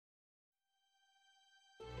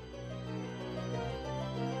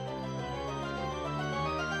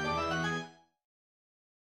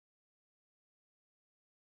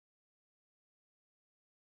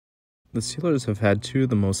The Steelers have had two of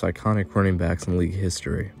the most iconic running backs in league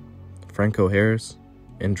history, Franco Harris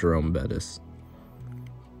and Jerome Bettis.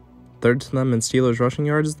 Third to them in Steelers rushing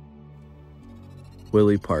yards,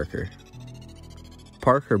 Willie Parker.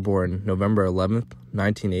 Parker, born November 11th,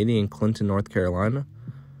 1980 in Clinton, North Carolina.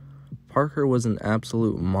 Parker was an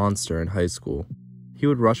absolute monster in high school. He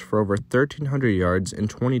would rush for over 1,300 yards and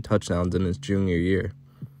 20 touchdowns in his junior year.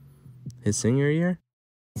 His senior year,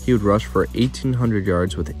 he would rush for 1,800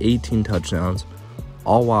 yards with 18 touchdowns,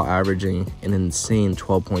 all while averaging an insane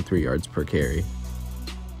 12.3 yards per carry.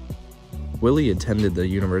 Willie attended the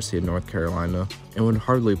University of North Carolina and would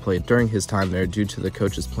hardly play during his time there due to the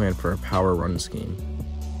coach's plan for a power run scheme.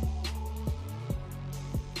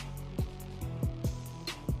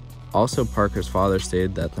 Also, Parker's father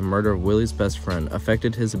stated that the murder of Willie's best friend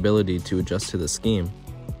affected his ability to adjust to the scheme.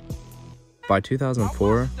 By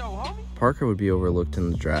 2004, Parker would be overlooked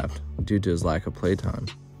in the draft due to his lack of playtime.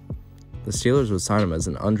 The Steelers would sign him as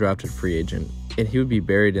an undrafted free agent, and he would be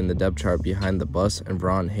buried in the depth chart behind the Bus and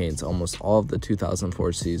Verron Haynes almost all of the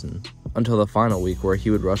 2004 season, until the final week where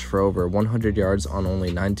he would rush for over 100 yards on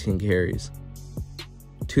only 19 carries.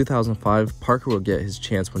 2005, Parker would get his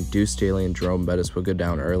chance when Deuce Staley and Jerome Bettis would go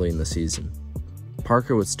down early in the season.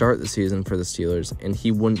 Parker would start the season for the Steelers, and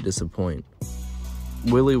he wouldn't disappoint.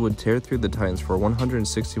 Willie would tear through the Titans for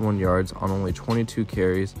 161 yards on only 22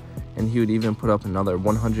 carries, and he would even put up another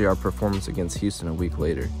 100-yard performance against Houston a week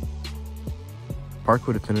later.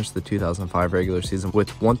 Parker would finish the 2005 regular season with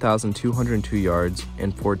 1,202 yards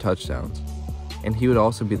and 4 touchdowns, and he would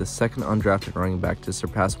also be the second undrafted running back to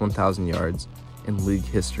surpass 1,000 yards in league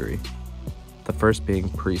history, the first being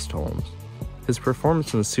Priest Holmes. His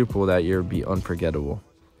performance in the Super Bowl that year would be unforgettable.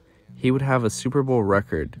 He would have a Super Bowl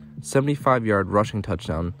record 75-yard rushing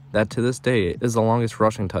touchdown that to this day is the longest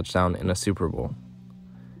rushing touchdown in a Super Bowl.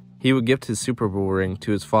 He would gift his Super Bowl ring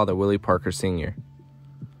to his father, Willie Parker Sr.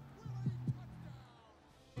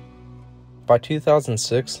 By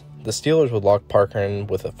 2006, the Steelers would lock Parker in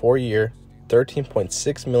with a 4-year,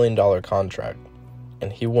 $13.6 million contract,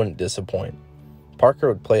 and he wouldn't disappoint. Parker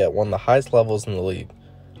would play at one of the highest levels in the league,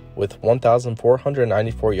 with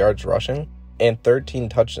 1,494 yards rushing and 13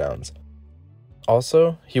 touchdowns.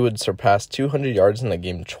 Also, he would surpass 200 yards in a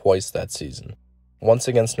game twice that season, once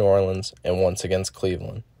against New Orleans and once against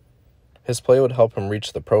Cleveland. His play would help him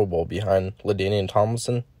reach the Pro Bowl behind LaDainian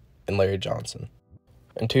Tomlinson and Larry Johnson.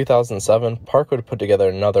 In 2007, Parker would put together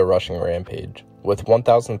another rushing rampage, with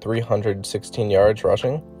 1,316 yards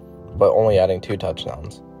rushing, but only adding 2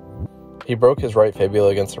 touchdowns. He broke his right fibula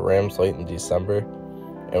against the Rams late in December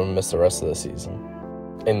and would miss the rest of the season.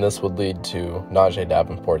 And this would lead to Najee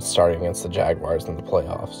Davenport starting against the Jaguars in the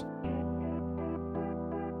playoffs.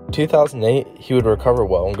 In 2008, he would recover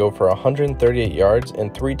well and go for 138 yards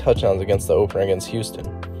and 3 touchdowns against the opener against Houston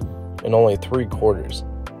in only 3 quarters.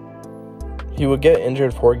 He would get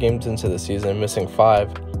injured 4 games into the season, missing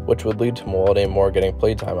 5, which would lead to Mewelde Moore getting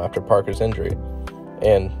playtime after Parker's injury,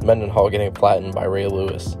 and Mendenhall getting flattened by Ray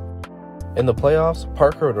Lewis. In the playoffs,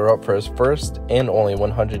 Parker would erupt for his first and only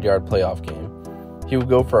 100-yard playoff game. He would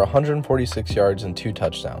go for 146 yards and 2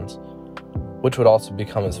 touchdowns, which would also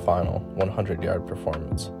become his final 100-yard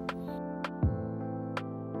performance.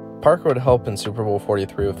 Parker would help in Super Bowl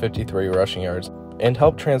 43 with 53 rushing yards and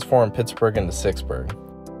help transform Pittsburgh into Sixburgh.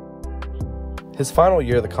 His final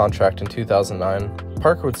year of the contract in 2009,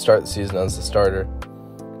 Parker would start the season as the starter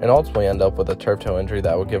and ultimately end up with a turf toe injury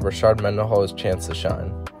that would give Rashard Mendenhall his chance to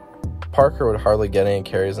shine. Parker would hardly get any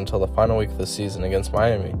carries until the final week of the season against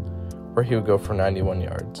Miami, where he would go for 91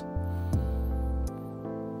 yards.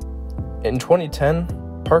 In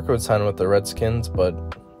 2010, Parker would sign with the Redskins, but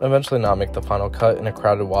eventually not make the final cut in a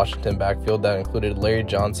crowded Washington backfield that included Larry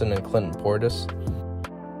Johnson and Clinton Portis.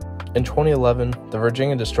 In 2011, the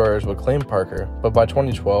Virginia Destroyers would claim Parker, but by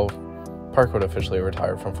 2012, Parker would officially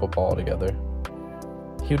retire from football altogether.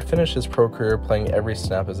 He would finish his pro career playing every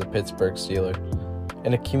snap as a Pittsburgh Steeler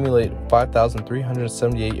and accumulate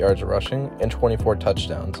 5,378 yards rushing and 24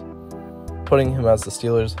 touchdowns, putting him as the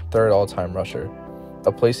Steelers' 3rd all-time rusher,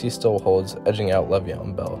 a place he still holds, edging out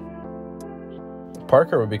Le'Veon Bell.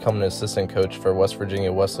 Parker would become an assistant coach for West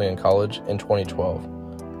Virginia Wesleyan College in 2012,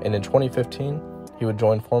 and in 2015, he would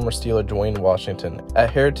join former Steeler Dwayne Washington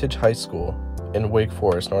at Heritage High School in Wake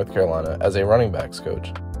Forest, North Carolina, as a running backs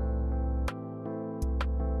coach.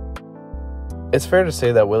 It's fair to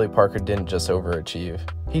say that Willie Parker didn't just overachieve.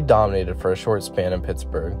 He dominated for a short span in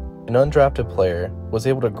Pittsburgh. An undrafted player was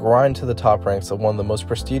able to grind to the top ranks of one of the most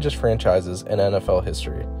prestigious franchises in NFL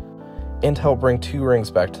history, and help bring 2 rings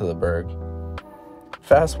back to the Burgh.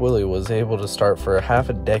 Fast Willie was able to start for half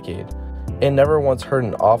a decade and never once heard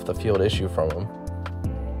an off-the-field issue from him.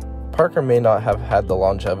 Parker may not have had the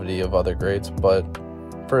longevity of other greats, but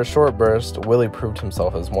for a short burst, Willie proved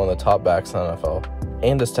himself as one of the top backs in the NFL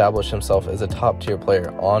and established himself as a top-tier player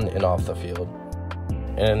on and off the field.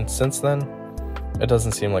 And since then, it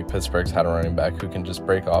doesn't seem like Pittsburgh's had a running back who can just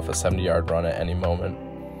break off a 70-yard run at any moment.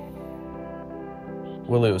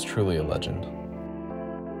 Willie was truly a legend.